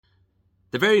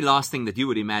The very last thing that you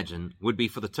would imagine would be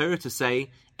for the Torah to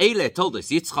say, Eile told us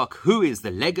Yitzchak, who is the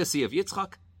legacy of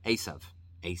Yitzchak? Esav.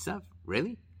 Esav?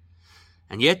 Really?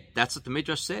 And yet, that's what the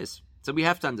Midrash says. So we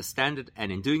have to understand it,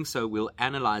 and in doing so, we'll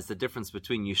analyze the difference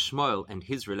between Yishmael and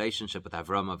his relationship with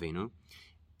Avraham Avinu,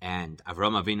 and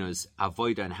Avraham Avinu's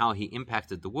avodah and how he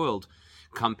impacted the world,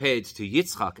 compared to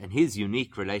Yitzchak and his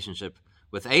unique relationship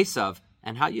with Esav,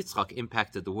 and how Yitzchak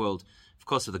impacted the world, of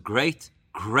course, with a great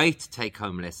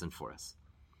take-home lesson for us.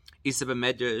 Isa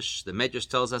b'Medrash, the Medrash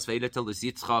tells us, Ve'ila told us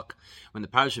Yitzchak, when the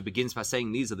parasha begins by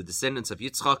saying these are the descendants of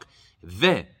Yitzchak,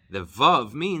 the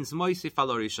Vav means Moisif al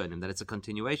Rishonim, that it's a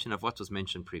continuation of what was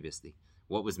mentioned previously.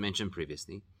 What was mentioned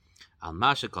previously? Al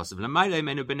Masha Kosev L'Mayle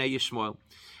Menu B'nei Yishmael.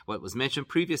 What was mentioned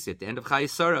previously at the end of Chayei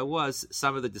Sarah was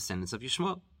some of the descendants of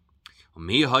Yishmael.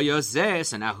 Mi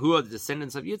hayazes, and now who are the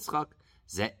descendants of Yitzchak?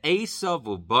 Ze Esav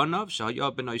u'Banav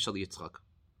shehaya b'nai shel Yitzchak.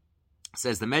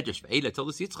 Says the Medrash, Ve'ela told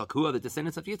us Yitzchak, who are the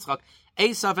descendants of Yitzchak?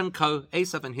 Esav and Co,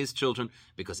 Esav and his children,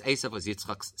 because Esav was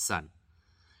Yitzchak's son.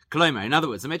 Kloimer, in other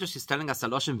words, the Medrash is telling us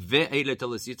Aloshem Ve'ela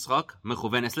told us Yitzchak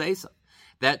mechuvenes le'Esav.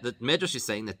 That the Medrash is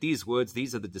saying that these words,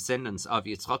 these are the descendants of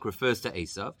Yitzchak, refers to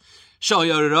Esav.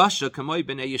 Shaya Rasha kamoi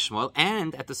b'nei Yishmael,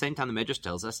 and at the same time the Medrash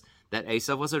tells us that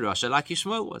Esav was a Rasha like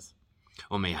Yishmael was.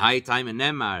 And in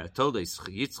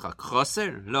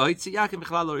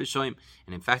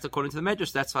fact, according to the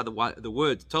Medrash, that's why the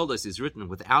word told us is written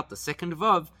without the second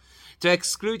vav, to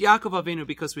exclude Yaakov Avinu,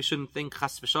 because we shouldn't think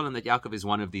chas v'sholem that Yaakov is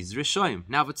one of these Rishoim.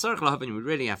 Now, v'tzarech lahavin, we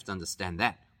really have to understand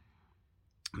that.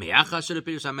 Now that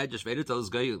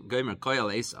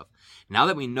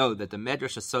we know that the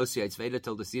Medrash associates Ve'ela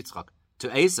told us Yitzchak to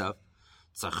Esav,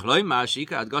 so the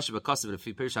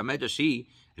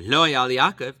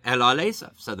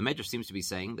Medrash seems to be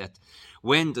saying that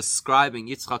when describing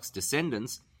Yitzchak's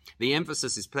descendants, the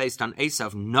emphasis is placed on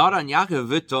Esav, not on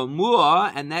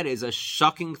Yaakov, and that is a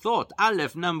shocking thought.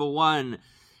 Aleph, number one,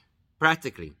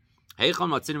 practically. Where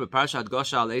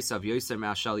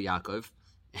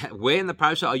in the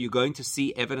parasha are you going to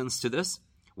see evidence to this?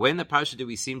 Where in the parasha do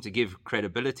we seem to give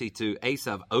credibility to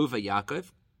Esav over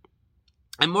Yaakov?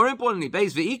 And more importantly,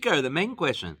 Beis V'ikar, the main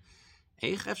question,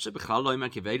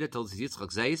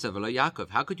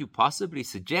 how could you possibly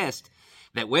suggest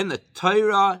that when the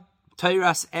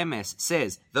Torah's Emes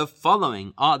says the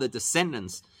following are the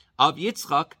descendants of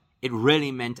Yitzchak, it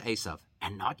really meant Esav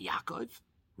and not Yaakov?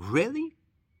 Really?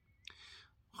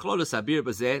 So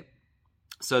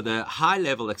the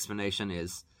high-level explanation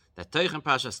is that Teichen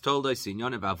Pashas Toldos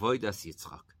Inyon of Avodas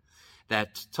Yitzchak.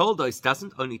 That Toldos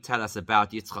doesn't only tell us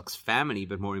about Yitzchak's family,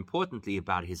 but more importantly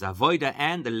about his avodah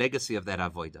and the legacy of that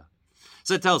avodah.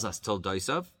 So it tells us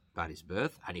Toldosov, about his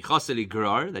birth, Hanichoseli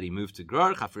Gerar, that he moved to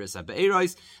Gerar, Chafiris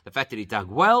HaBe'eros, the fact that he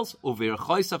dug wells, Uvir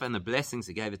Choisov, and the blessings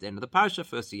he gave at the end of the parasha,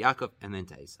 first to Yaakov and then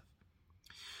to Esav.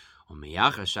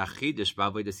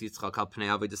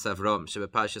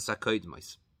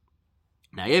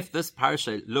 Now, if this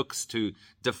parasha looks to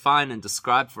define and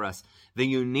describe for us the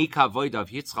unique avodah of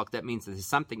Yitzchak, that means that there's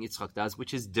something Yitzchak does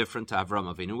which is different to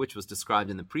Avraham Avinu, which was described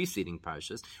in the preceding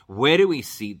parashas. Where do we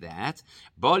see that?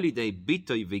 You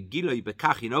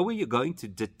know where you're going to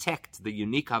detect the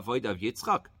unique avodah of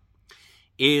Yitzchak?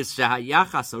 Is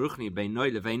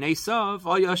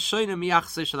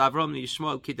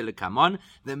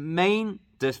the main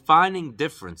defining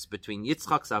difference between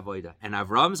Yitzchak's avodah and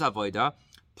Avram's avodah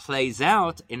plays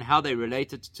out in how they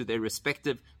related to their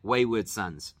respective wayward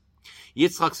sons.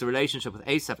 Yitzchak's relationship with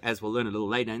Esav, as we'll learn a little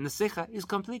later in the Sikha, is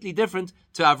completely different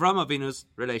to Avram Avinu's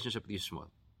relationship with Yishmael.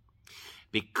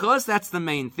 Because that's the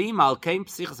main theme, that's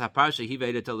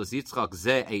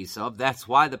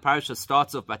why the parasha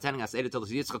starts off by telling us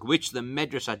Yitzchak, which the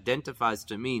Medrash identifies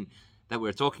to mean that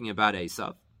we're talking about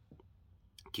Esav.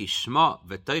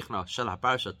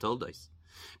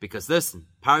 Because this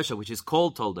parasha, which is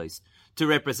called Toldos, to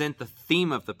represent the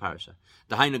theme of the parasha.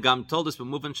 The Hainugam told us, where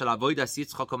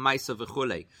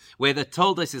the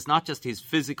Toldos is not just his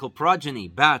physical progeny,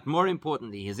 but more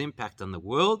importantly, his impact on the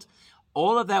world.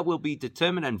 All of that will be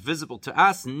determined and visible to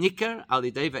us. Nikar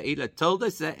alidei ve'ela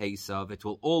Toldos Esav. It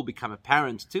will all become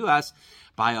apparent to us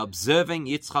by observing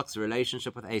Yitzchak's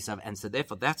relationship with Esav. And so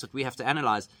therefore, that's what we have to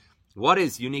analyze. What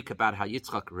is unique about how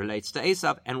Yitzchak relates to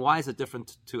Esav, and why is it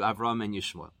different to Avram and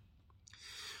Yishmael?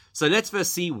 So let's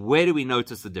first see, where do we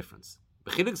notice the difference?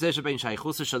 Once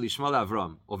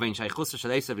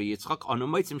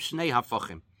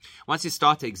you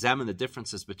start to examine the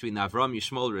differences between the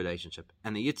Avram-Yishmael relationship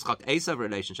and the Yitzchak-Esav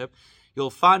relationship, you'll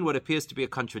find what appears to be a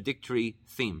contradictory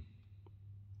theme.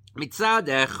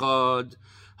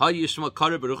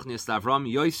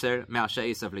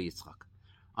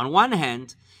 On one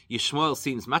hand, Yishmael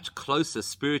seems much closer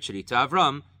spiritually to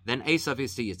Avram than Esav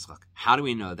is to Yitzchak. How do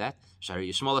we know that? Because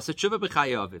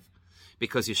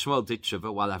Yishmael did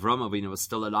tshuva while Avram Avinu was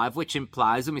still alive, which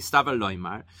implies why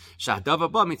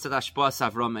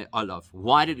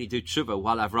did he do tshuva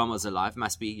while Avram was alive?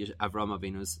 Must be Avram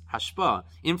Avinu's hashpah,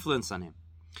 influence on him.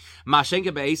 We have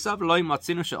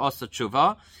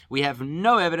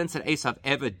no evidence that Esav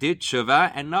ever did tshuva,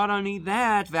 and not only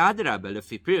that, the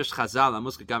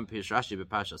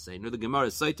Gemara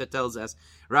Soita tells us,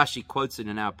 Rashi quotes it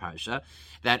in our parsha,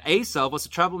 that Esav was a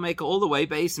troublemaker all the way,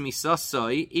 that when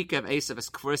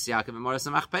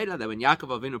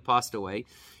Yaakov Avinu passed away,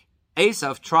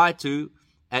 Esav tried to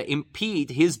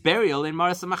impede his burial in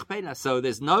Maras Machpelah. So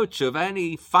there's no tshuva, and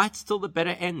he fights till the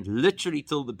better end, literally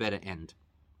till the better end.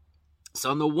 So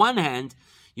on the one hand,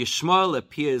 Yishmael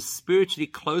appears spiritually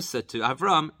closer to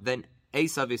Avram than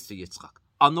Esav is to Yitzchak.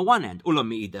 On the one hand,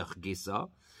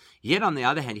 yet on the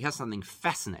other hand, he has something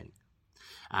fascinating.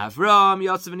 Avram,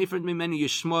 Yosef, and Ifrad Mimenu,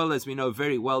 Yishmael, as we know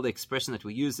very well, the expression that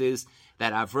we use is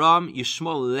that Avram,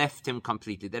 Yishmael left him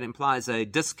completely. That implies a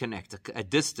disconnect, a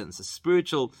distance, a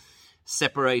spiritual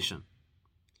separation.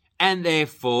 And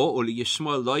therefore,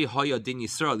 Yishmael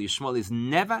is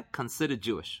never considered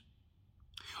Jewish.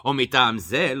 Which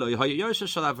is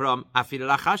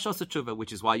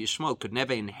why Yishmael could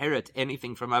never inherit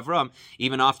anything from Avram,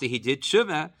 even after he did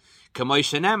tshuva.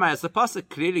 As the pasuk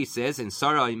clearly says in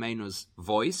Sarah Imenu's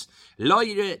voice,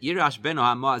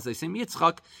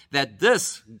 that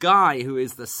this guy who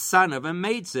is the son of a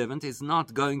maidservant is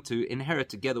not going to inherit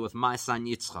together with my son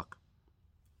Yitzchak.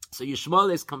 So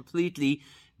Yishmael is completely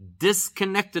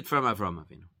disconnected from Avram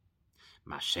Avinu.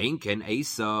 Mashenken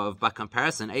Esav, by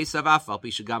comparison, Esav afal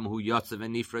pishagam hu yotzav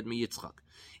and nifrad mi Yitzchak.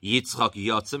 Yitzchak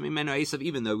yotzav imenu Esav,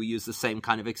 even though we use the same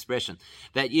kind of expression,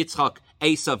 that Yitzchak,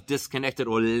 Esav disconnected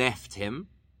or left him,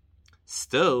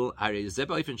 still,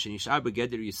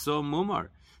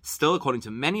 still according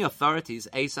to many authorities,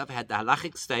 Esav had the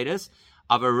halachic status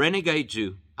of a renegade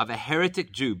Jew, of a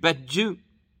heretic Jew, but Jew.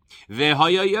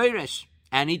 Ve'haya yoresh.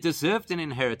 And he deserved an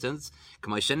inheritance,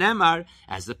 as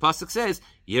the pasuk says,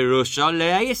 Yerusha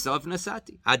le'esav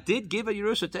nasati. I did give a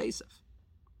Yerusha to Esav.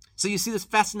 So you see this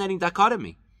fascinating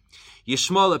dichotomy.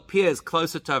 Yishmael appears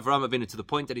closer to Avram Avinu to the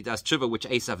point that he does tshuva, which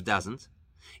Esav doesn't.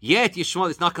 Yet Yishmael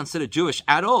is not considered Jewish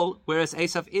at all, whereas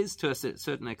Esav is to a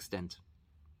certain extent.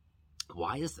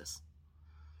 Why is this?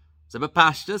 So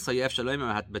perhaps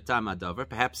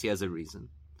he has a reason.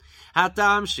 The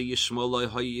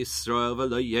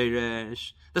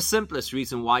simplest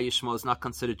reason why Yishmael is not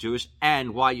considered Jewish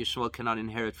and why Yishmael cannot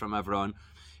inherit from Avram,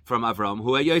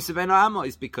 who are Yosef and Amo,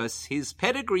 is because his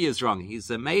pedigree is wrong. He's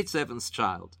a maidservant's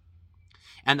child.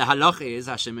 And the halacha is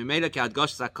that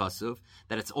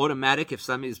it's automatic if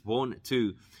somebody is born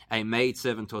to a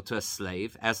maidservant or to a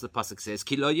slave, as the pasuk says,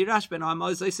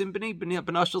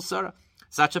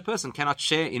 such a person cannot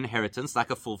share inheritance like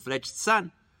a full-fledged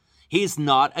son. He's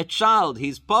not a child.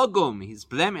 He's pogum. He's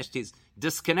blemished. He's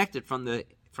disconnected from the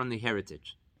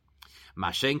heritage.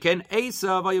 Mashenken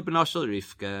Esav ayubnashal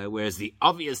Rivka. Whereas the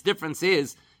obvious difference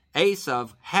is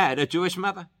Esav had a Jewish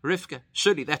mother, Rivka.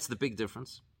 Surely that's the big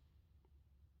difference.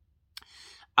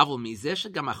 The problem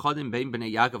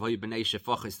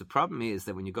is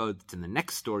that when you go to the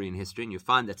next story in history and you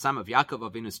find that some of Yaakov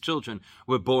Avinu's children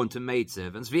were born to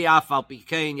maidservants,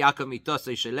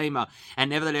 and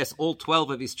nevertheless all 12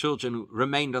 of his children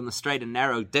remained on the straight and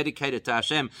narrow, dedicated to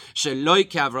Hashem.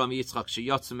 Yaakov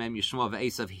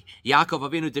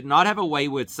Avinu did not have a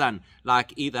wayward son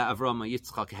like either Avram or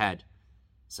Yitzchak had.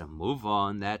 So move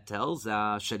on, that tells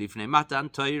us that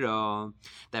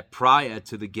prior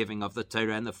to the giving of the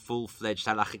Torah and the full-fledged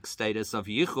halachic status of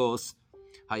Yichus,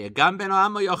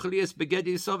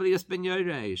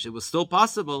 it was still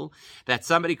possible that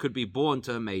somebody could be born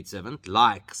to a maidservant,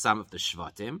 like some of the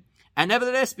Shvatim, and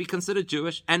nevertheless be considered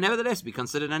Jewish, and nevertheless be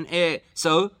considered an heir.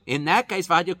 So, in that case,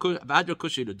 we're back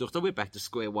to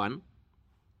square one.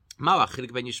 What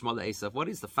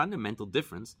is the fundamental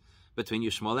difference between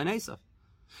Yishmael and Esav?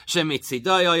 What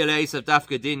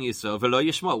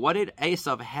did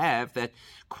Esav have that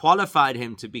qualified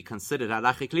him to be considered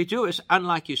halachically Jewish,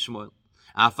 unlike Yishmael?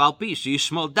 In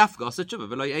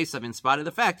spite of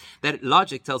the fact that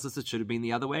logic tells us it should have been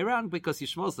the other way around, because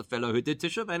Yishmael's the fellow who did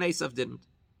teshuvah and Esav didn't.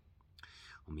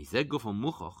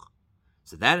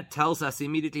 So that tells us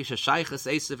immediately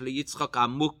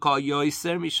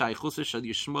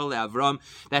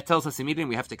that tells us immediately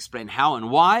we have to explain how and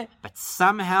why, but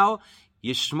somehow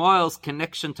Yishmael's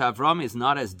connection to Avram is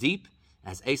not as deep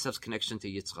as Esav's connection to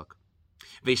Yitzchak.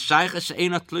 And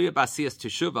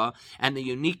the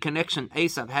unique connection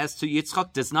Esav has to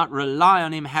Yitzchak does not rely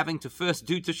on him having to first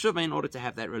do teshuvah in order to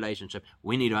have that relationship.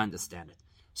 We need to understand it.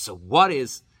 So what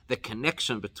is the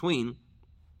connection between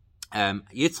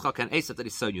Yitzchak and Esav that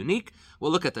is so unique?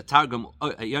 We'll look at the Targum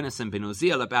Yonasan ben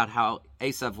Uziel about how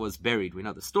Esav was buried. We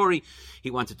know the story. He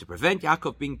wanted to prevent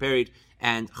Yaakov being buried,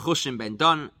 and Chushim ben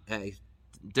Don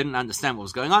didn't understand what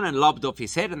was going on and lobbed off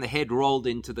his head, and the head rolled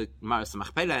into the Maras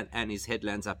Machpelah, and his head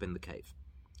lands up in the cave.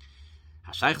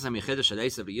 So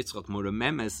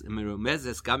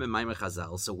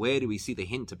where do we see the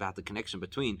hint about the connection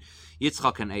between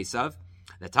Yitzchak and Esav?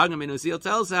 The Targum ben Uziel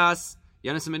tells us,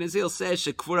 Yonasan ben Uziel says,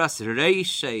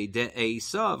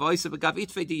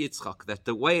 that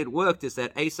the way it worked is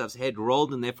that Esav's head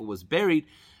rolled and therefore was buried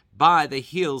by the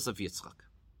heels of Yitzchak.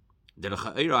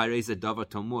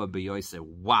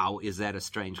 Wow, is that a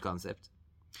strange concept?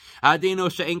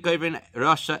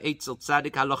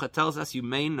 Halacha tells us you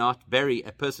may not bury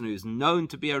a person who is known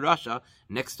to be a rasha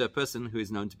next to a person who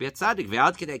is known to be a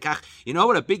tzaddik. You know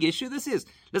what a big issue this is?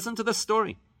 Listen to the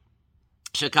story.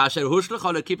 There was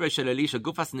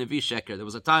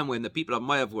a time when the people of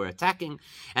Moab were attacking,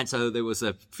 and so there was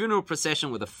a funeral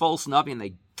procession with a false Navi, and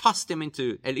they tossed him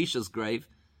into Elisha's grave.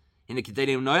 In the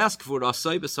Tanakh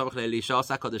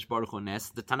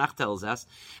tells us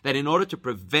that in order to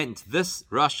prevent this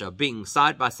rasha being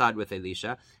side by side with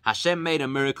Elisha, Hashem made a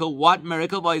miracle. What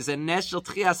miracle?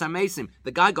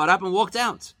 The guy got up and walked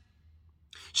out.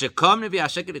 Read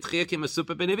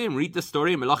the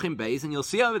story in Melachim Beis, and you'll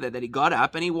see over there that he got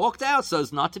up and he walked out so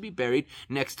as not to be buried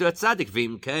next to a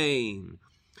tzaddik.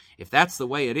 If that's the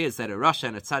way it is, that a rasha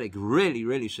and a tzaddik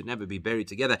really should never be buried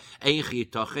together, how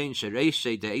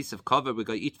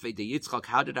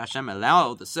did Hashem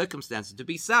allow the circumstances to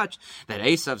be such that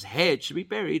Esav's head should be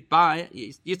buried by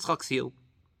Yitzchak's heel?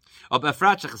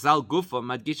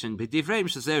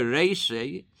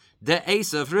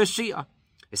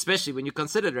 Especially when you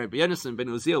consider Rabbi Yonasan ben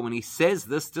Uziel, when he says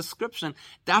this description,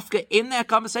 Dafka in that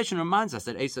conversation reminds us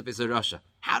that Esav is a rasha.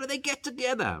 How do they get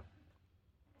together?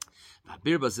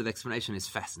 Birbaz's explanation is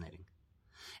fascinating.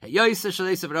 The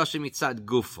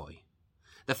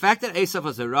fact that Esav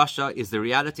was a rasha is the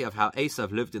reality of how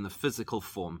Esav lived in the physical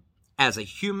form. As a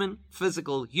human,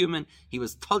 physical human, he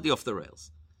was totally off the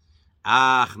rails.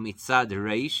 But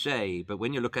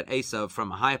when you look at Esav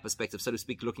from a higher perspective, so to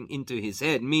speak, looking into his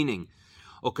head, meaning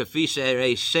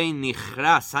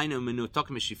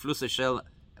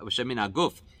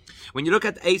when you look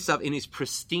at Esav in his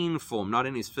pristine form, not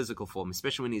in his physical form,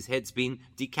 especially when his head's been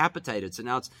decapitated, so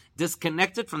now it's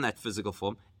disconnected from that physical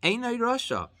form, ain't a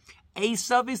rasha.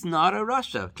 Esav is not a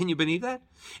rasha. Can you believe that?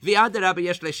 Not only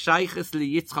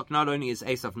is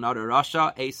Esav not a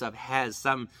rasha, Esav has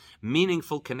some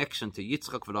meaningful connection to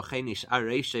Yitzchak,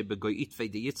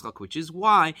 which is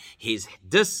why his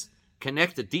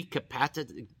disconnected,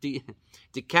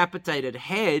 decapitated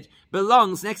head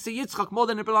belongs next to Yitzchak more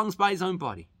than it belongs by his own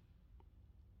body.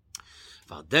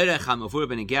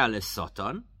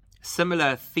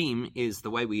 Similar theme is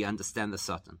the way we understand the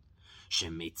Satan.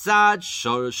 When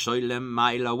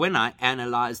I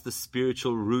analyze the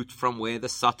spiritual root from where the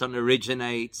Satan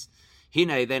originates,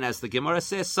 then, as the Gemara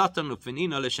says, Satan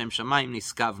u'Penina l'shem shamayim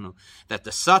niskavnu, that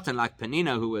the Satan, like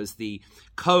Penina, who was the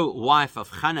co-wife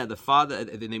of Chana, the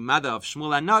mother of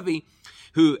Shmuel HaNavi,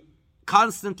 who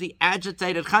constantly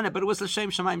agitated Chana, but it was l'shem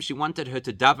shamayim. She wanted her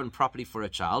to daven properly for a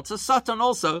child. So Satan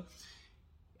also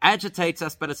agitates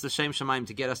us, but it's l'shem shamayim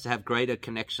to get us to have greater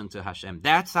connection to Hashem.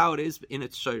 That's how it is in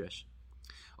its shoresh.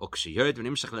 But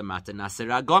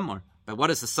what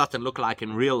does the Satan look like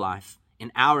in real life,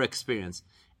 in our experience?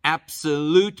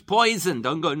 Absolute poison.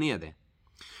 Don't go near there.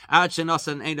 To the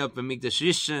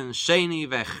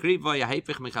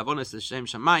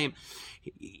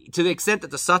extent that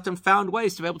the Satan found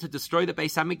ways to be able to destroy the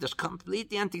Beis HaMikdash,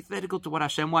 completely antithetical to what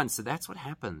Hashem wants. So that's what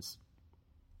happens.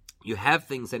 You have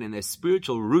things that in their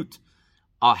spiritual root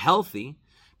are healthy,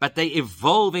 but they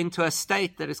evolve into a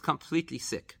state that is completely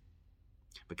sick.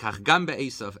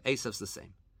 Esav's the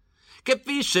same.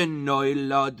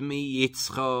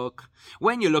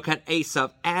 When you look at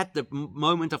Esav at the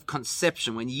moment of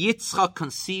conception, when Yitzchak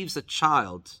conceives a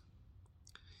child,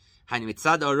 you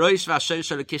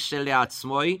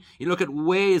look at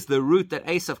where is the root that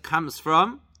Esav comes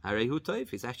from,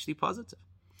 he's actually positive.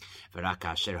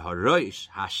 It's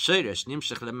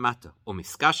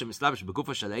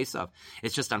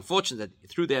just unfortunate that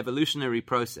through the evolutionary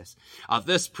process of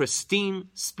this pristine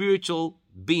spiritual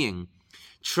being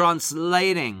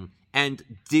translating and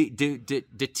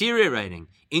deteriorating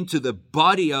into the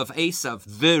body of Esav,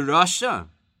 the rasha,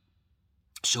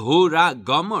 Shehura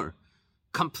Gomer,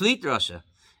 complete Rasha,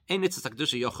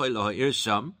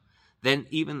 then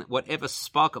even whatever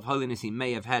spark of holiness he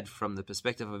may have had from the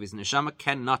perspective of his neshama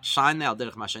cannot shine there.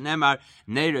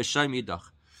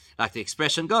 Like the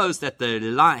expression goes, that the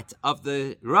light of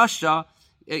the Rasha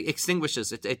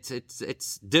extinguishes,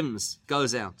 it dims,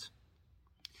 goes out.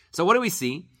 So what do we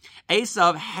see?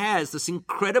 Esav has this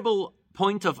incredible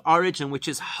point of origin which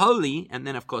is holy, and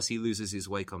then of course he loses his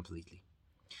way completely.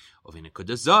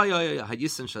 This is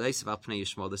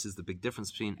the big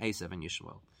difference between Esav and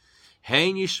Yishmael.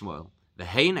 Hein Yishmael, the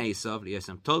Hein Esav,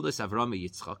 Yosem told us Avram and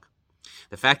Yitzchak.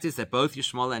 The fact is that both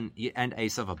Yishmael and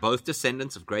Esav are both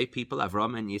descendants of great people,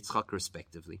 Avram and Yitzchak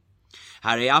respectively.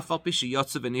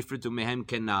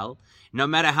 No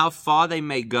matter how far they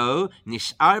may go,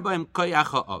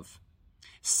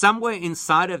 somewhere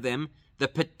inside of them, the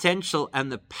potential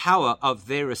and the power of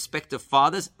their respective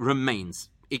fathers remains.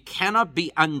 It cannot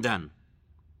be undone.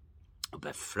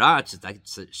 Especially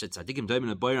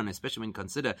when you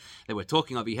consider that we're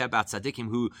talking over here about tzaddikim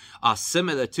who are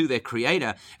similar to their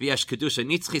creator. And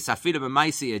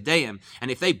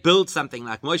if they build something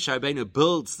like Moshe Rabbeinu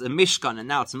builds the Mishkan, and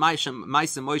now it's Moshe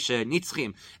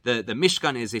Nitzchim, the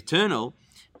Mishkan is eternal.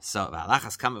 So how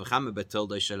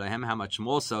much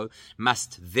more so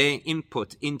must their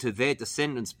input into their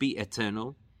descendants be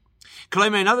eternal?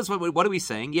 In others, what are we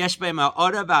saying? That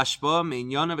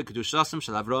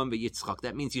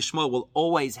means Yishmael will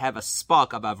always have a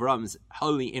spark of Avram's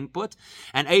holy input,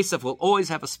 and Esav will always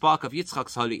have a spark of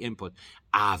Yitzchak's holy input.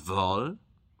 Avol,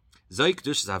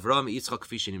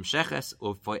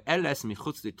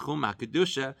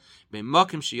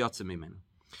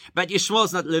 but Yishmael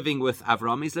is not living with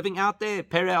Avram, he's living out there,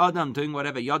 Pere Adam, doing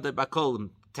whatever, Yodad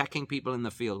Bakol, attacking people in the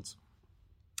fields.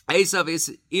 Esav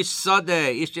is Ish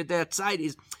Sodeh, Ish Yedei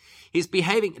Tzad, he's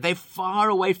behaving, they're far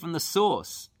away from the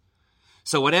source.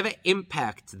 So whatever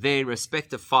impact their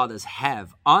respective fathers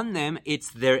have on them, it's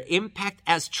their impact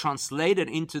as translated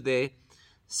into their,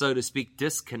 so to speak,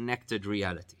 disconnected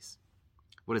realities.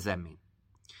 What does that mean?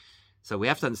 So we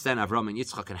have to understand Avram and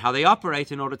Yitzchak and how they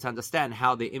operate in order to understand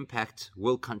how their impact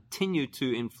will continue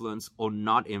to influence or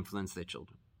not influence their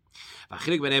children.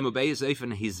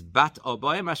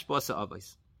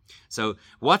 So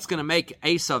what's going to make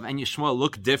Esav and Yishmael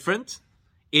look different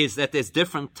is that there's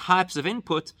different types of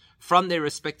input from their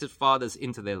respective fathers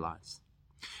into their lives.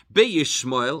 The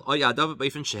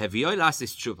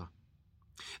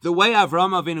way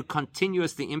Avram Avinu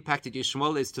continuously impacted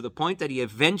Yishmael is to the point that he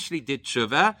eventually did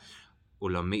tshuva.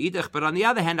 But on the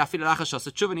other hand, that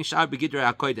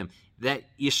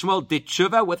Yishmael did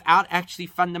tshuva without actually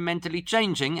fundamentally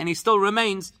changing, and he still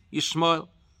remains Yishmael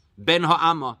ben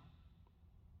Ha'ama.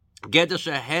 He does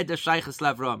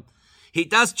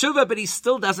tshuva, but he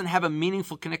still doesn't have a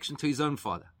meaningful connection to his own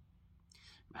father.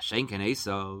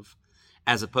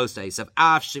 As opposed to Esav.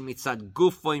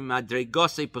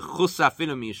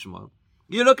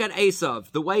 You look at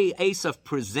Esav, the way Esav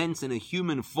presents in a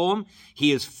human form,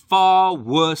 he is far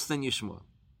worse than Yishmael.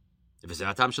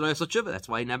 That's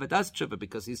why he never does tshuva,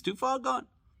 because he's too far gone.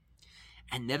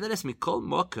 And nevertheless, Mikol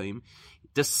Mokim,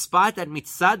 despite that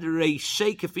mitzad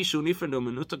reishei kefishu nifrenu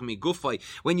menutak migufay,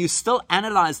 when you still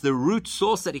analyze the root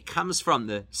source that it comes from,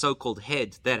 the so-called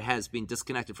head that has been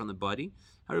disconnected from the body,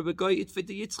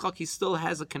 Yitzchak, he still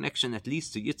has a connection at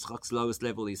least to Yitzchak's lowest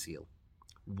level, his heel.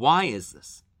 Why is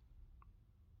this?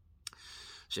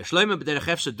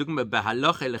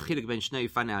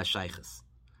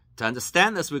 To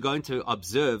understand this, we're going to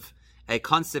observe a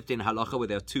concept in halacha where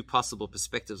there are two possible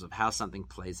perspectives of how something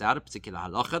plays out, a particular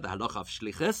halacha, the halacha of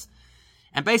shlichus,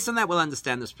 and based on that we'll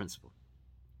understand this principle.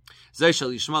 We'll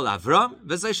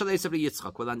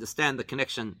understand the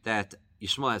connection that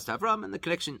Yishmael has to Avram and the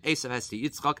connection Esav has to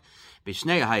Yitzchak.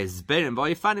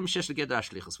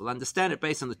 We'll understand it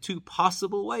based on the two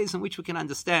possible ways in which we can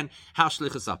understand how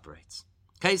shlichus operates.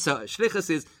 Okay, so shlichus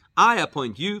is, I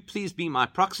appoint you, please be my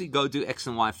proxy, go do X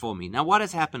and Y for me. Now what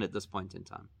has happened at this point in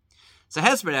time? So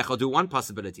Hezberech will do one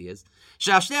possibility is,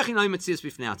 you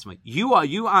are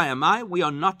you, I am I, we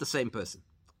are not the same person.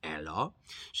 But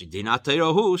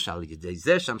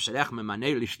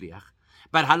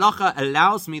halacha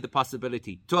allows me the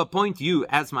possibility to appoint you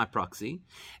as my proxy.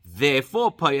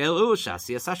 Therefore,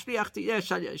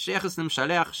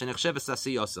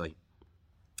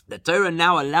 the Torah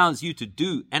now allows you to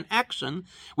do an action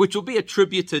which will be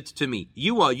attributed to me.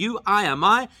 You are you, I am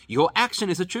I. Your action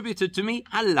is attributed to me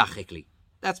halachically.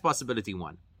 That's possibility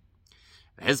one.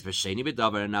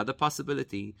 Another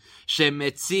possibility.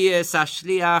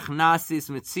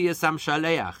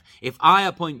 If I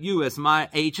appoint you as my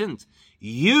agent,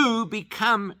 you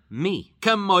become me.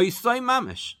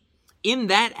 In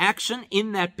that action,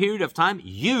 in that period of time,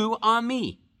 you are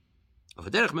me. So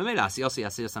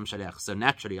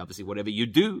naturally, obviously, whatever you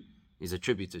do is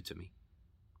attributed to me.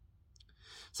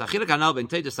 So we're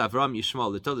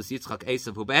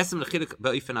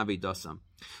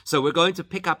going to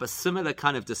pick up a similar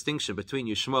kind of distinction between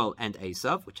Yishmael and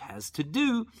Esav, which has to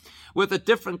do with a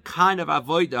different kind of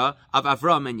avodah of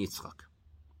Avram and Yitzchak.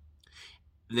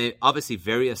 There are obviously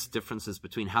various differences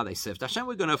between how they served Hashem.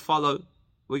 We're going to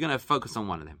focus on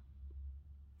one of them.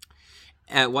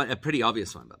 A pretty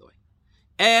obvious one, by the way.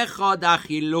 One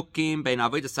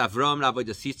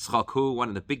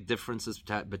of the big differences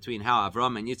between how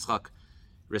Avram and Yitzchak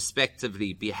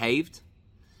respectively behaved.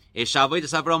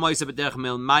 Avram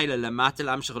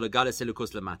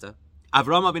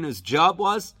Avinu's job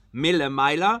was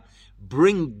milemaila,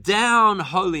 bring down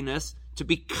holiness to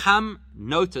become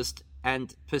noticed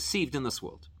and perceived in this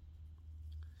world.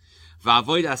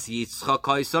 Whereas Yitzchak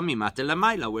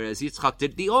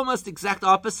did the almost exact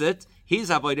opposite. His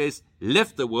avodah is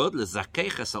lift the world,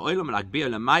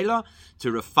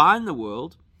 to refine the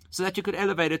world, so that you could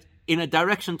elevate it in a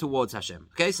direction towards Hashem.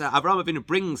 Okay, so Avraham Avinu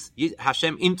brings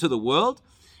Hashem into the world,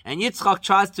 and Yitzchak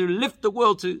tries to lift the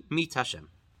world to meet Hashem.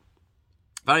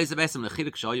 You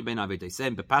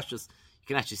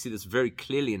can actually see this very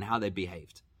clearly in how they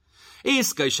behaved.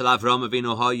 Avraham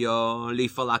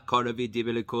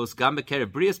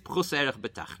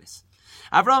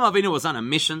Avinu was on a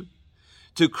mission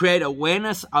to create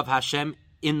awareness of Hashem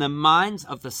in the minds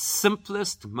of the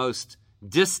simplest, most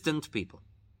distant people.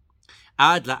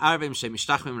 Even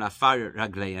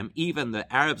the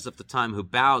Arabs of the time who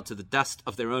bowed to the dust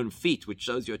of their own feet, which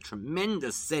shows you a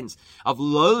tremendous sense of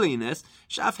lowliness,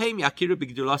 Avraham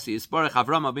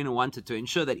Avinu wanted to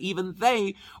ensure that even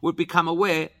they would become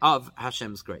aware of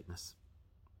Hashem's greatness.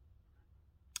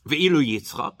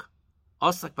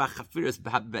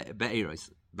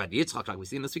 But Yitzchak, like we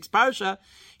see in this week's parasha,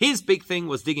 his big thing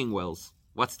was digging wells.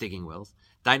 What's digging wells?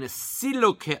 To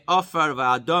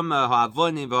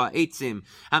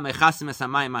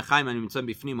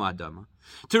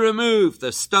remove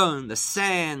the stone, the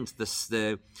sand,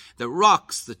 the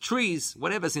rocks, the trees,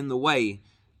 whatever's in the way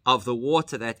of the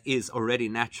water that is already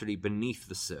naturally beneath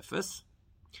the surface,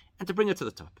 and to bring it to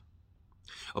the top.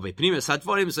 Which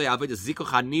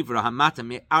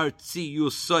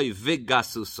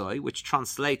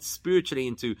translates spiritually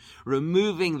into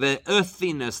removing the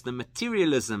earthiness, the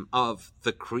materialism of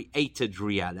the created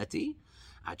reality.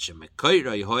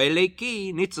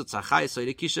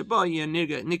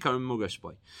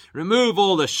 Remove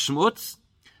all the schmutz,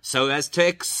 so as to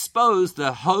expose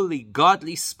the holy,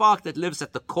 godly spark that lives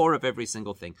at the core of every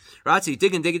single thing. Right? So you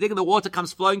dig and dig and dig, and the water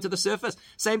comes flowing to the surface.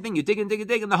 Same thing, you dig and dig and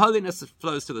dig, and the holiness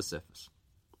flows to the surface.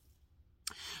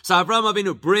 So Avraham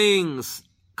Avinu brings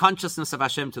consciousness of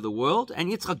Hashem to the world, and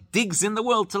Yitzchak digs in the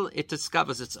world till it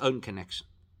discovers its own connection.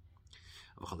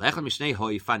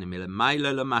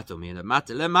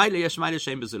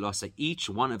 Each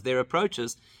one of their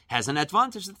approaches has an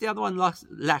advantage that the other one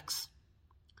lacks.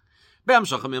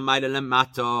 If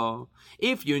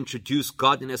you introduce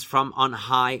godliness from on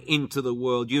high into the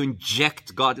world, you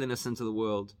inject godliness into the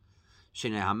world.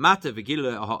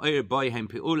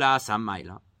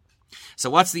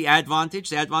 So what's the advantage?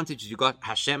 The advantage is you got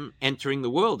Hashem entering the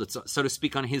world, it's, so to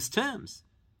speak, on his terms.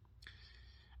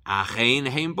 The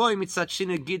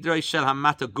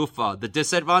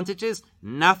disadvantage is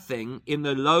nothing in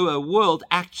the lower world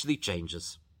actually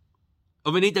changes.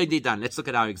 Let's look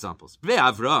at our examples. When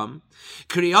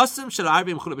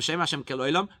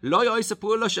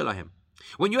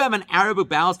you have an Arab who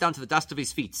bows down to the dust of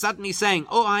his feet, suddenly saying,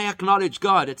 "Oh, I acknowledge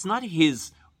God," it's not his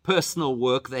personal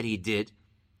work that he did.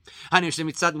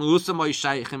 It's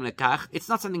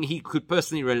not something he could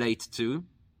personally relate to.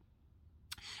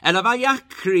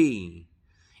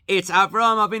 It's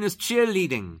Avraham Avinu's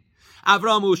cheerleading.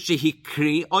 Avraham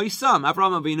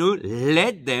Avinu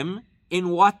led them in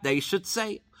what they should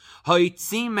say. He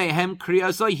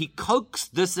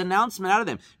coaxed this announcement out of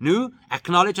them. Nu,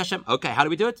 acknowledge Hashem. Okay, how do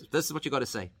we do it? This is what you got to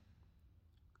say.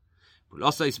 And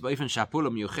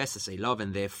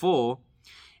therefore,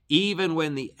 even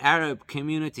when the Arab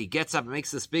community gets up and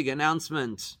makes this big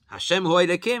announcement, Hashem hu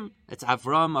Elokim, it's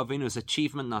Avraham Avinu's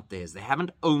achievement, not theirs. They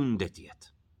haven't owned it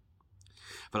yet.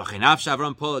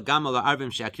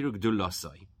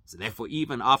 So therefore,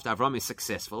 even after Avram is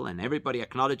successful and everybody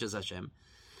acknowledges Hashem,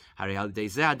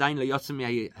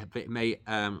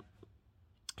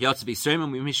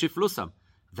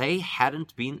 they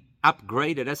hadn't been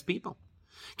upgraded as people.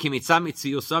 They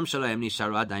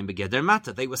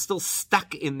were still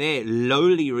stuck in their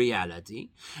lowly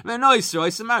reality. They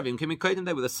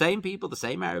were the same people, the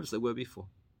same Arabs they were before.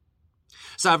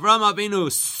 So Avraham Avinu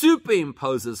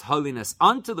superimposes holiness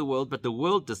onto the world, but the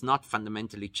world does not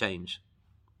fundamentally change.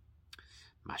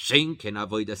 Whereas what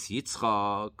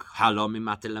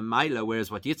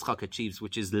Yitzchak achieves,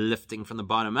 which is lifting from the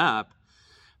bottom up,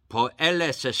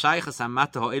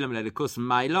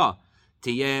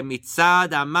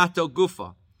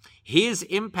 his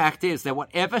impact is that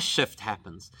whatever shift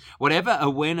happens, whatever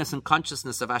awareness and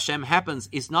consciousness of Hashem happens,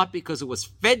 is not because it was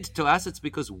fed to us, it's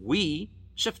because we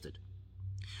shifted.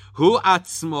 Hu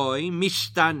atzmoi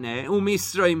mishtane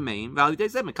umisroimein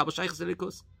v'alidei mekabel shaychus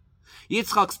elikus.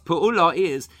 Yitzchak's pu'ula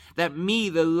is that me,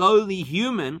 the lowly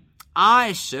human,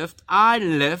 I shift, I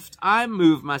lift, I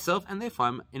move myself, and therefore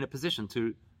I'm in a position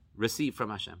to receive from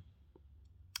Hashem.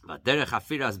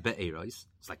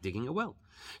 It's like digging a well.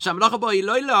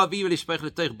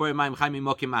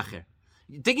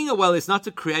 Digging a well is not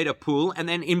to create a pool and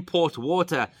then import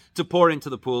water to pour into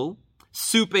the pool,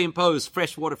 superimpose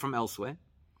fresh water from elsewhere.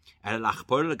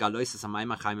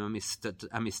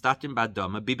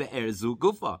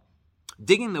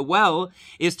 Digging the well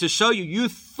is to show you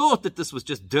thought that this was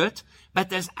just dirt, but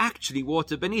there's actually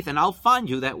water beneath, and I'll find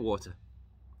you that water.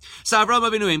 So Avraham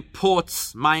Avinu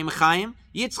imports Mayim Chaim.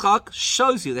 Yitzchak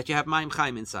shows you that you have Mayim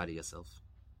Chaim inside of yourself.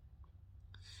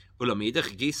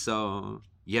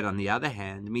 Yet on the other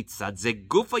hand,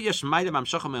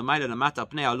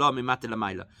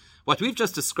 what we've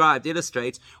just described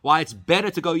illustrates why it's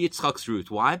better to go Yitzchak's route.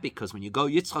 Why? Because when you go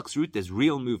Yitzchak's route, there's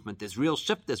real movement, there's real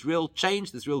shift, there's real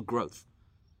change, there's real growth.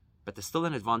 But there's still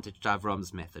an advantage to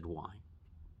Avram's method. Why?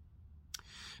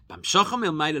 The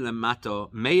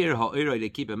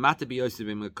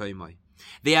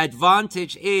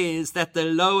advantage is that the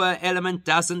lower element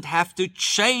doesn't have to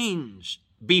change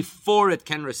before it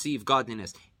can receive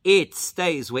godliness. It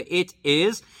stays where it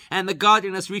is, and the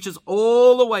godliness reaches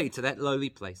all the way to that lowly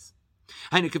place.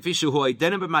 Even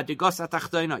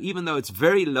though it's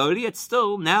very lowly, it's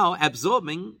still now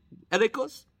absorbing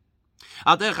elikus.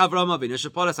 Like Avraham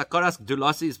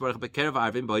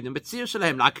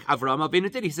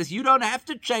Avinu did. He says, you don't have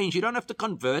to change, you don't have to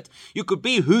convert, you could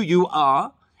be who you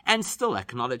are and still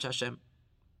acknowledge Hashem.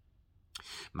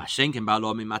 Whereas if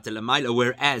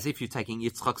you're taking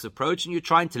Yitzchak's approach and you're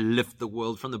trying to lift the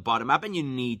world from the bottom up and you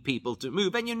need people to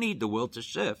move and you need the world to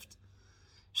shift,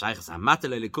 in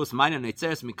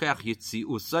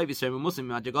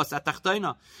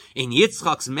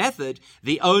Yitzchak's method,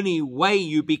 the only way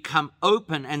you become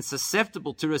open and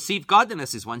susceptible to receive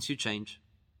godliness is once you change.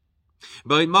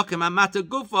 But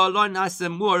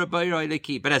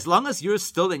as long as you're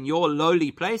still in your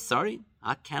lowly place,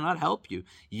 I cannot help you.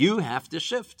 You have to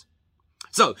shift.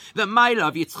 So, the Maila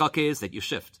of Yitzchak is that you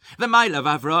shift. The Maila of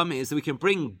Avram is that we can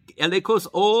bring Elikus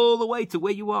all the way to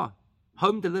where you are.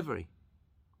 Home delivery.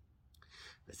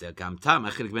 And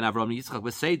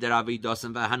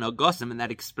that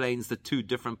explains the two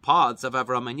different paths of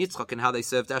Avram and Yitzchak and how they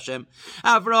served Hashem.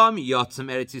 Avram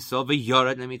yotzem Eretz Yisrael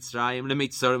v'yorad leMitzrayim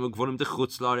leMitzorim ugvurim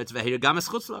dechutz la'aretz v'hirgam es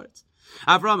chutz la'aretz.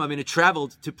 Avram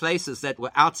traveled to places that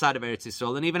were outside of Eretz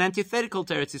Yisrael and even antithetical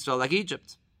to Eretz Yisrael, like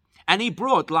Egypt, and he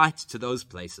brought light to those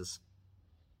places.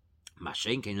 Whereas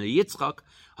Yitzchak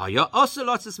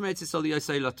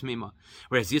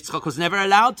was never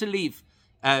allowed to leave.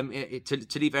 To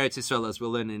leave Eretz Yisrael, as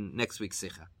we'll learn in next week's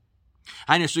Sikha.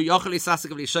 Which means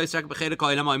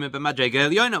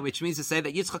to say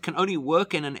that Yitzchak can only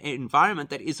work in an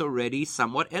environment that is already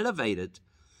somewhat elevated.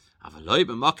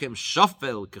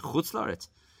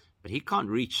 But he can't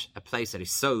reach a place that is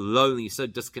so lonely, so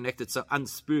disconnected, so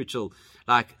unspiritual,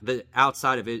 like the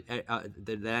outside of it,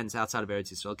 the lands outside of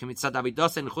Eretz Yisrael.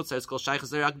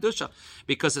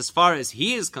 Because as far as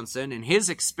he is concerned, in his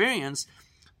experience,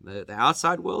 the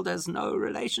outside world has no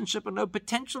relationship or no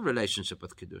potential relationship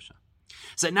with Kedusha.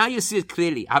 So now you see it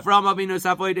clearly. Avraham Avinu's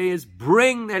avodah is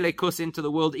bring the Elikus into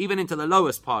the world, even into the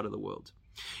lowest part of the world.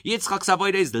 Yitzchak's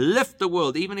avodah is lift the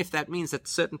world, even if that means that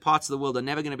certain parts of the world are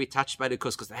never going to be touched by the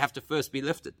Elikus because they have to first be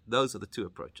lifted. Those are the two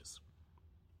approaches.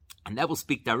 And that will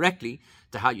speak directly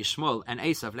to how Yishmael and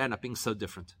Esav land up being so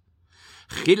different.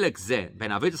 Because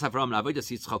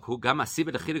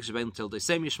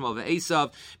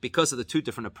of the two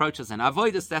different approaches and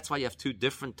avodas, that's why you have two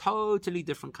different, totally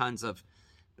different kinds of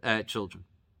children.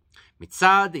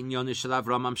 Because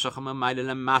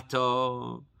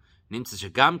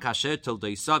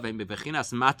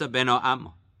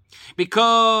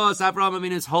Avraham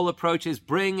Avinu's whole approach is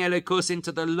bring Elikus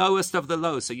into the lowest of the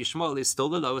low. So Yishmael is still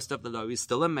the lowest of the low. He's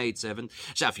still a maidservant.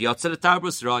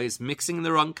 Is mixing in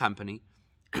the wrong company.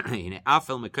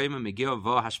 Avraham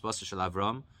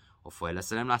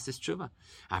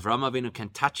Avinu can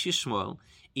touch Yishmael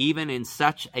even in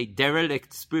such a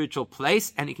derelict spiritual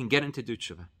place, and he can get into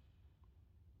tshuva.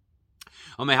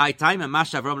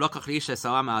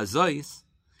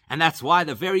 And that's why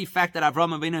the very fact that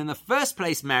Avram Avinu in the first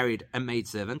place married a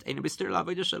maidservant,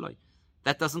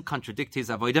 that doesn't contradict his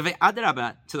avodah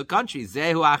ve'adrabah. To the contrary,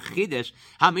 zehu achidesh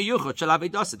hamiyuchot shel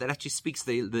avodah. That actually speaks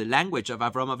the language of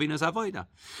Avram Avinu's avodah.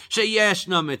 Sheyesh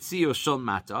no metzius shel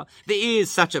mata. There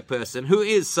is such a person who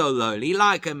is so lowly,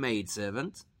 like a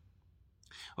maidservant.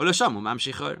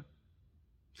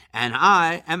 And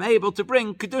I am able to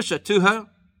bring kedusha to her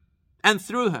and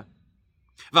through her.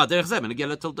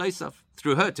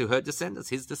 Through her to her descendants,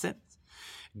 his descendants.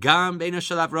 Avram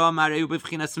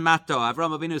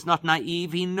Avinu is not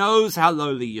naive. He knows how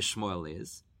lowly Yishmael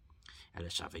is. But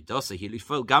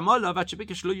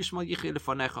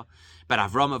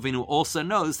Avram Avinu also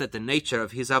knows that the nature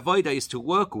of his avodah is to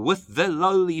work with the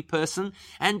lowly person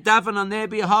and daven on their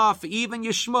behalf. Even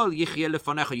Yishmael,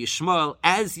 Yishmael,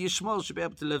 as Yishmael, should be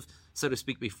able to live, so to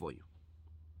speak, before you.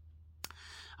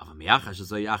 But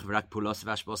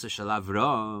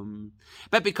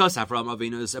because Avram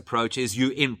Avinu's approach is you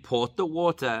import the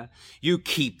water, you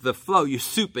keep the flow, you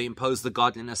superimpose the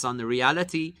godliness on the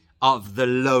reality of the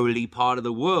lowly part of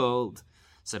the world,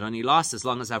 so it only lasts as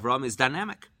long as Avram is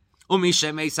dynamic.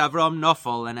 Avram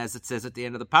nofel, and as it says at the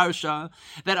end of the parasha,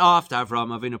 that after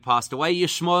Avram Avinu passed away,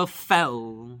 Yishmael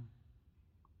fell.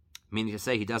 Meaning to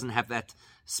say he doesn't have that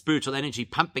spiritual energy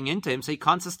pumping into him, so he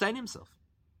can't sustain himself.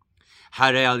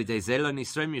 Therefore, as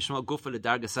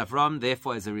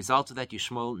a result of that,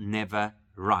 Yishmael never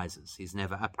rises. He's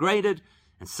never upgraded,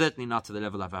 and certainly not to the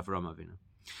level of Avram Avinu.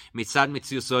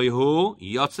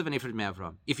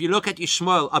 If you look at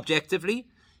Yishmael objectively,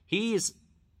 he's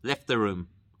left the room.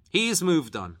 He's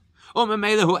moved on. Which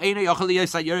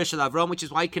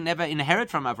is why he can never inherit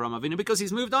from Avram Avinu, because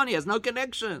he's moved on. He has no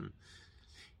connection.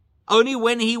 Only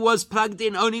when he was plugged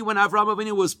in, only when Avram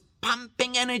Avinu was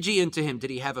pumping energy into him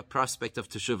did he have a prospect of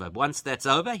teshuvah. Once that's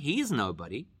over, he's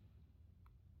nobody.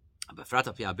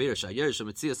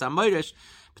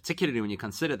 Particularly when you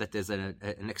consider that there's an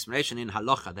explanation in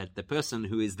halacha that the person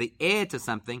who is the heir to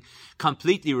something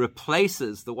completely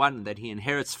replaces the one that he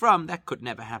inherits from, that could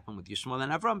never happen with Yishmael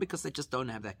and Avram because they just don't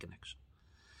have that connection.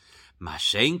 But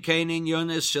for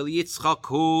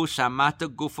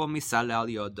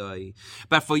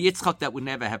Yitzchak, that would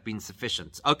never have been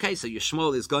sufficient. Okay, so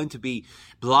Yishmael is going to be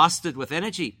blasted with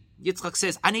energy. Yitzchak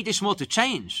says, I need Yishmael to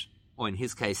change. Or in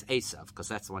his case, Esav, because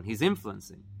that's the one he's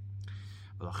influencing.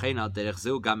 So not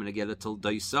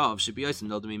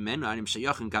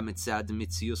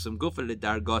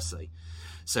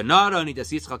only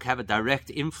does Yitzchak have a direct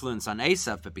influence on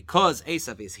Esav, but because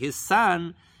Esav is his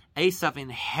son, Esav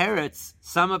inherits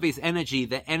some of his energy,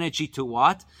 the energy to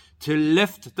what? To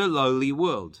lift the lowly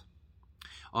world.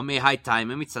 That's why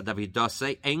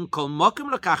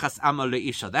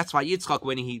Yitzchak,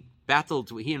 when he and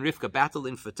Rivka battled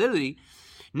infertility,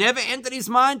 never entered his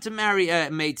mind to marry a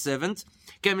maidservant,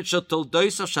 because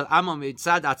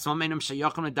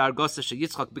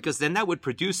then that would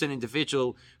produce an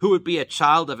individual who would be a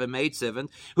child of a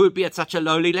maidservant, who would be at such a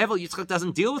lowly level. Yitzchak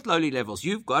doesn't deal with lowly levels.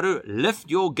 You've got to lift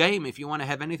your game if you want to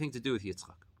have anything to do with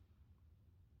Yitzchak.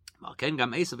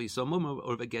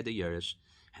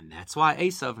 And that's why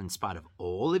Esav, in spite of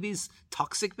all of his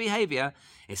toxic behavior,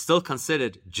 is still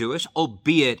considered Jewish,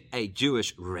 albeit a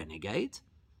Jewish renegade,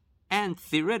 and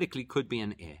theoretically could be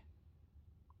an heir.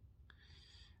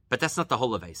 But that's not the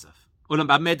whole of Esav.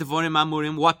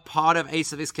 What part of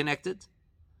Esav is connected?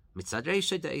 Mitzad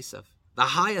Reisha de Esav, the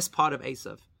highest part of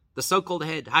Esav, the so-called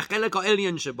head, and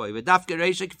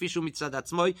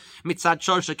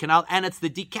it's the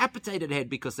decapitated head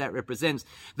because that represents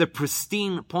the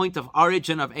pristine point of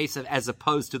origin of Esav as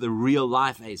opposed to the real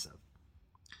life Esav.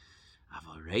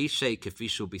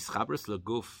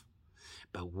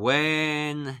 But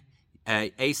when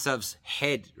Esav's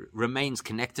head remains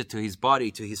connected to his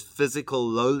body, to his physical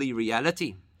lowly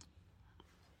reality,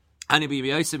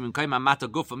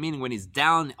 meaning when he's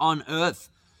down on earth,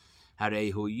 then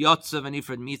he's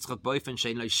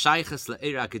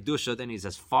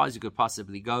as far as you could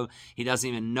possibly go. He doesn't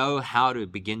even know how to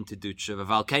begin to do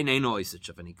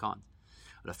tshuva, and he can't.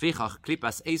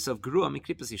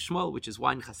 Which is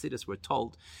why in Chassidus we're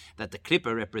told that the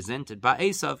klippa represented by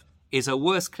Esav is a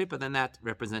worse klippa than that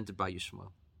represented by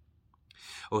Yishmael.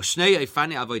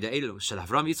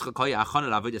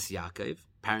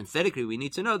 Parenthetically, we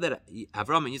need to know that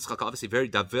Avram and Yitzchak are obviously very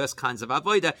diverse kinds of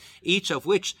avodah, each of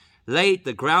which laid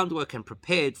the groundwork and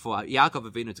prepared for Yaakov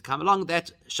Avinu to come along.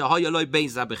 That shahayaloi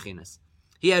beizah bechinas.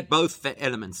 He had both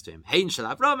elements to him. Hein shel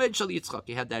Avram and shel Yitzchak.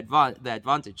 He had the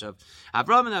advantage of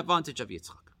Avram and the advantage of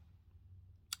Yitzchak.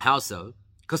 How so?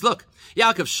 Because look,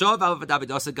 Yaakov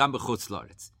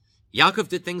Yaakov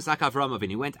did things like Avraham Avinu.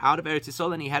 He went out of Eretz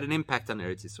Yisrael and he had an impact on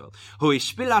Eretz Yisrael.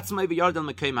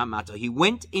 He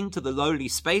went into the lowly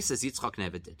space as Yitzchak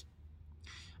never did.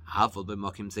 But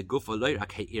unlike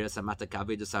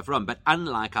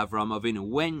Avraham Avinu,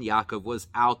 when Yaakov was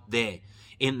out there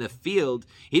in the field,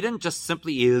 he didn't just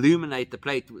simply illuminate the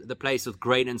place with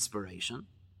great inspiration.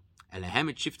 But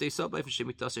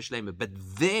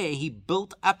there he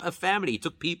built up a family. He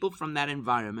took people from that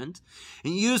environment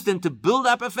and used them to build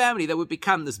up a family that would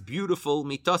become this beautiful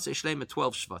Mitos Shlema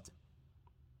 12 Shvatim.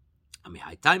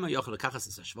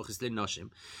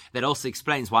 That also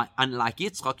explains why, unlike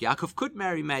Yitzchak, Yaakov could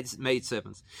marry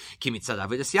maidservants.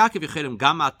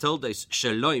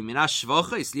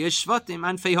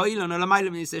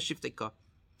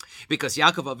 Because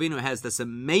Yaakov Avinu has this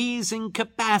amazing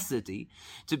capacity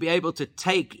to be able to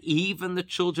take even the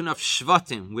children of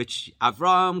Shvatim, which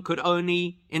Avraham could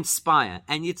only inspire,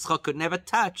 and Yitzchak could never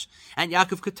touch, and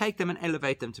Yaakov could take them and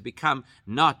elevate them to become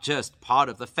not just part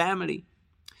of the family,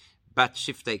 but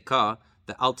Shiftei Ka,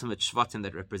 the ultimate Shvatim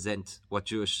that represent what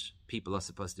Jewish people are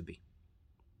supposed to be.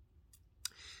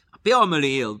 Based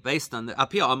on this,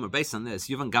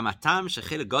 Yuvan Gamatam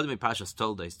Shechil Godmi Parshas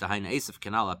Toldos, the Haina Esav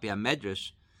Canal, Apia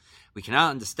Medrash. We can now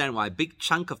understand why a big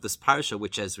chunk of this parsha,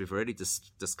 which as we've already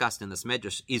discussed in this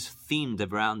medrash, is themed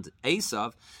around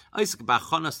Esav.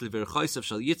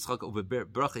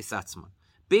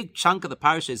 Big chunk of the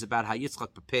parsha is about how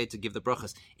Yitzchak prepared to give the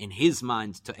brachas in his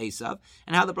mind to Esav,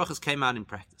 and how the brachas came out in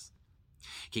practice.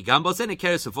 Guess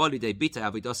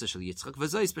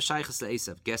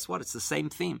what? It's the same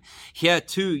theme. Here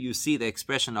too you see the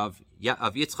expression of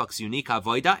Yitzchak's unique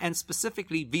avodah, and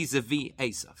specifically vis-a-vis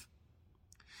Esav.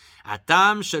 One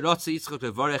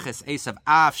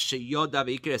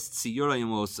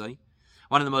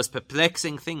of the most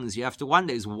perplexing things you have to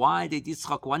wonder is, why did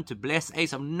Yitzchak want to bless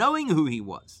Esav knowing who he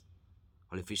was?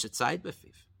 It's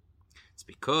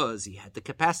because he had the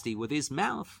capacity with his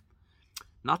mouth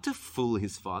not to fool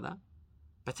his father,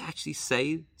 but to actually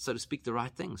say, so to speak, the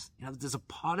right things. There's a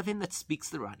part of him that speaks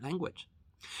the right language.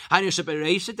 Which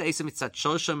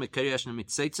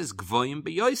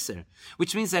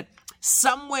means that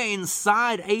somewhere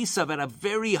inside Esav, at a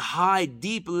very high,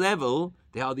 deep level,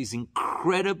 there are these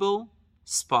incredible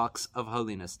sparks of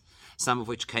holiness, some of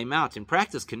which came out in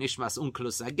practice.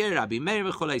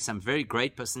 Some very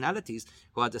great personalities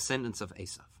who are descendants of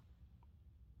Esav.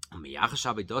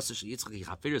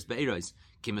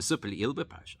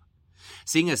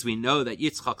 Seeing as we know that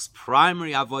Yitzchak's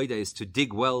primary avodah is to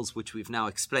dig wells, which we've now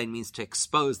explained means to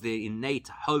expose their innate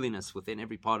holiness within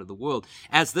every part of the world,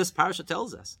 as this parasha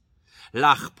tells us.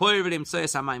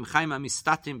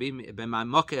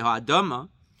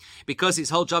 Because his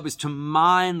whole job is to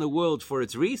mine the world for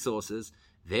its resources,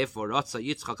 therefore, what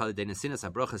Yitzchak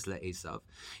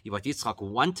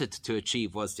wanted to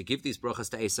achieve was to give these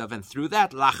brachas to Esav, and through that,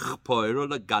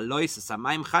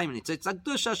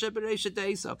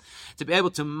 to be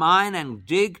able to mine and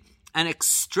dig and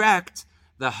extract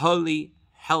the holy,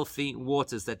 healthy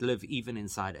waters that live even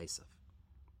inside Esav.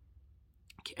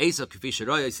 If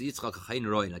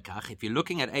you're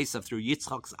looking at Esav through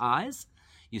Yitzchak's eyes,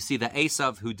 you see the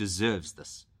Esav who deserves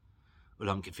this. But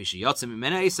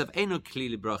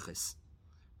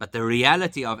the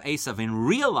reality of Esav in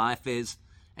real life is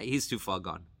he's too far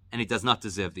gone, and he does not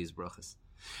deserve these brachas.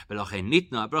 And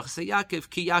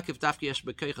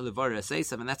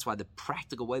that's why the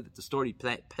practical way that the story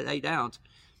played out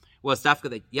was dafka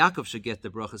that Yaakov should get the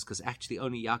brachas, because actually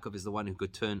only Yaakov is the one who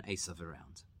could turn Esav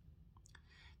around.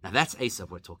 Now that's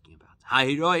Esav we're talking about.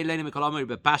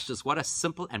 What a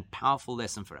simple and powerful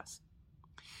lesson for us.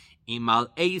 If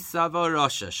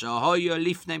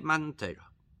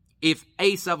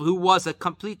Esav, who was a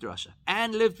complete Rasha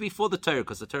and lived before the Torah,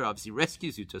 because the Torah obviously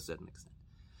rescues you to a certain extent,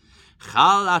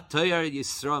 can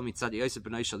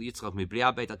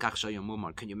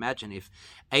you imagine if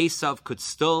Esav could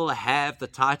still have the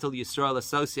title Yisrael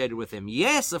associated with him?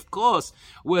 Yes, of course,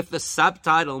 with the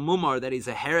subtitle Mumar, that he's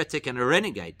a heretic and a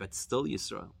renegade, but still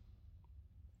Yisrael.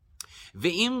 And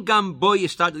if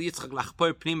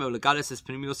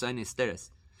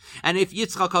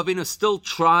Yitzchak Avinu still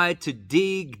tried to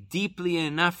dig deeply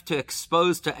enough to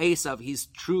expose to Esav his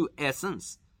true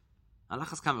essence, how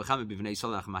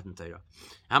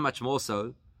much more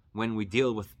so when we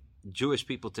deal with Jewish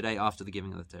people today after the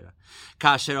giving of the Torah?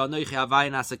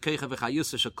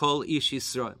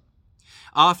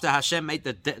 After Hashem made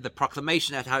the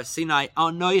proclamation at Har Sinai,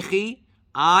 Anoichi,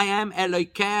 I am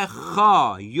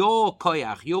Elokecha, your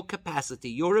koyach, your capacity,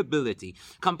 your ability,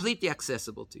 completely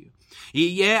accessible to you.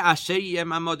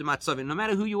 No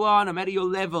matter who you are, no matter your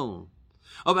level.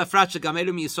 And especially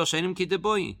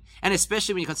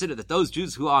when you consider that those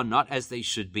Jews who are not as they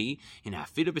should be, there's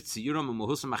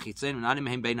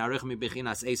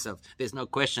no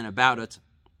question about it,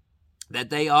 that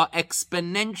they are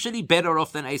exponentially better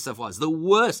off than Esav was. The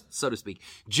worst, so to speak,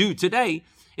 Jew today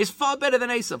is far better than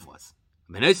Esav was.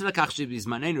 Especially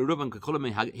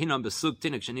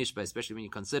when you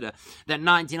consider that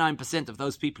 99% of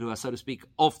those people who are, so to speak,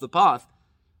 off the path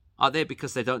are there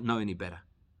because they don't know any better.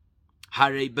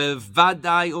 If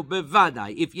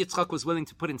Yitzchak was willing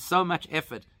to put in so much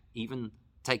effort, even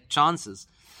take chances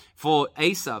for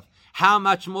Esav, how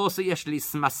much more so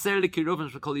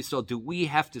do we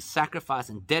have to sacrifice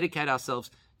and dedicate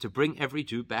ourselves to bring every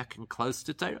Jew back and close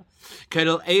to Torah?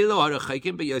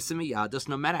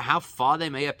 No matter how far they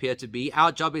may appear to be,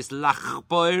 our job is to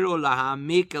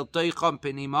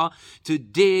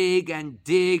dig and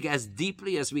dig as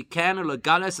deeply as we can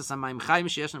until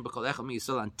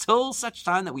such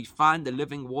time that we find the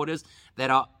living waters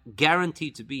that are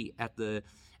guaranteed to be at the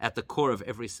core of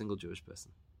every single Jewish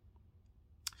person.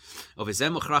 You just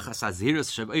have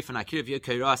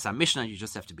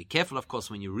to be careful, of course,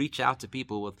 when you reach out to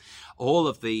people with all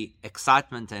of the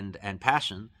excitement and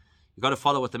passion. You've got to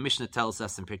follow what the Mishnah tells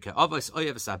us in Pirkei Avos,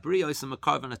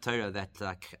 that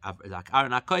like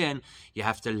Aaron HaKohen, you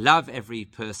have to love every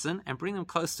person and bring them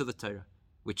close to the Torah,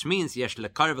 which means you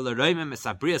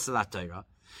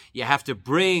have to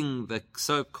bring the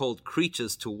so-called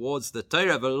creatures towards the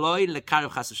Torah, and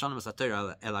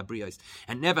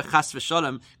never chas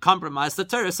v'sholem compromise the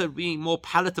Torah, so being more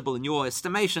palatable in your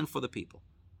estimation for the people.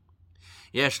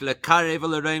 We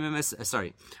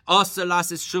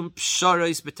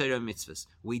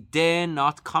dare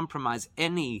not compromise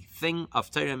anything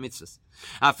of Torah mitzvahs.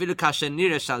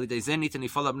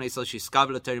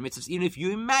 Even if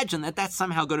you imagine that that's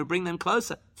somehow going to bring them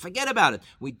closer, forget about it.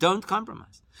 We don't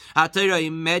compromise. Torah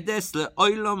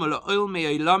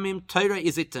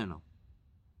is eternal.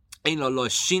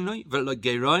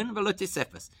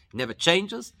 Never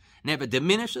changes, never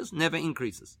diminishes, never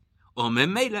increases. And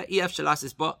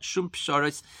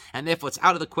therefore it's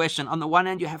out of the question. On the one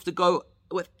hand, you have to go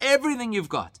with everything you've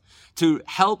got to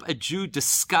help a Jew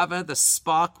discover the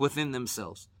spark within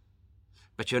themselves.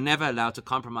 But you're never allowed to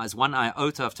compromise one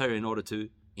iota of Torah in order to,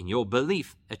 in your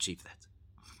belief, achieve that.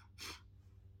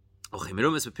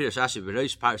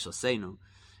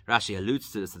 Rashi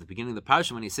alludes to this at the beginning of the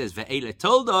parsha when he says, Ve'ele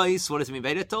toldos. What does it mean?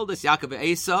 Ve'ele toldos, Yaakov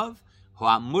ve'Esav,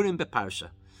 ho'amurim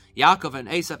beparsha. Yaakov and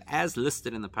Esav as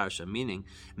listed in the parsha, meaning,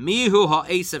 Mihu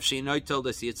ha'Esav she'inoi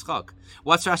toldos Yitzchak.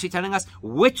 What's Rashi telling us?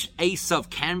 Which Esav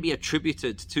can be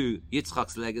attributed to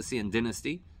Yitzchak's legacy and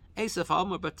dynasty? Esav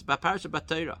ha'amur beparsha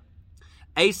b'Torah.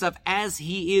 Esav as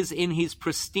he is in his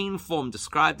pristine form,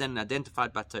 described and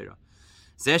identified by Torah.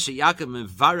 Which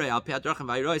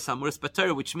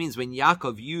means when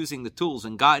Yaakov, using the tools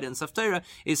and guidance of Torah,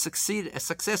 is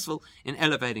successful in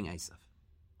elevating Esav.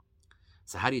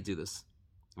 So how do you do this?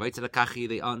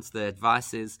 The answer, the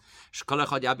advice is,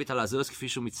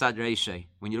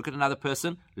 when you look at another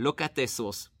person, look at their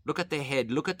source, look at their head,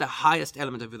 look at the highest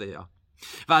element of who they are.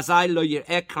 That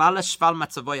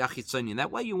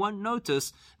way you won't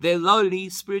notice their lowly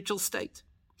spiritual state.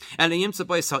 All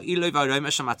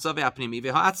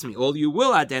you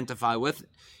will identify with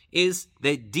is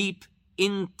their deep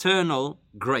internal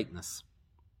greatness.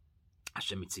 Which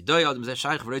would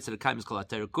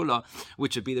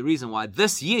be the reason why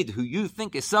this Yid, who you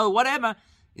think is so whatever,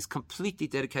 is completely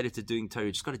dedicated to doing Torah.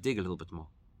 You just got to dig a little bit more.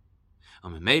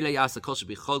 And when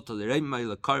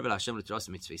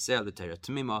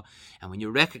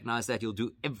you recognize that, you'll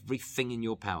do everything in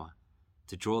your power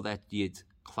to draw that Yid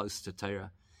close to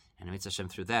Torah. And Mitzvah Hashem,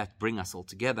 through that, bring us all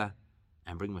together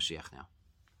and bring Mashiach now.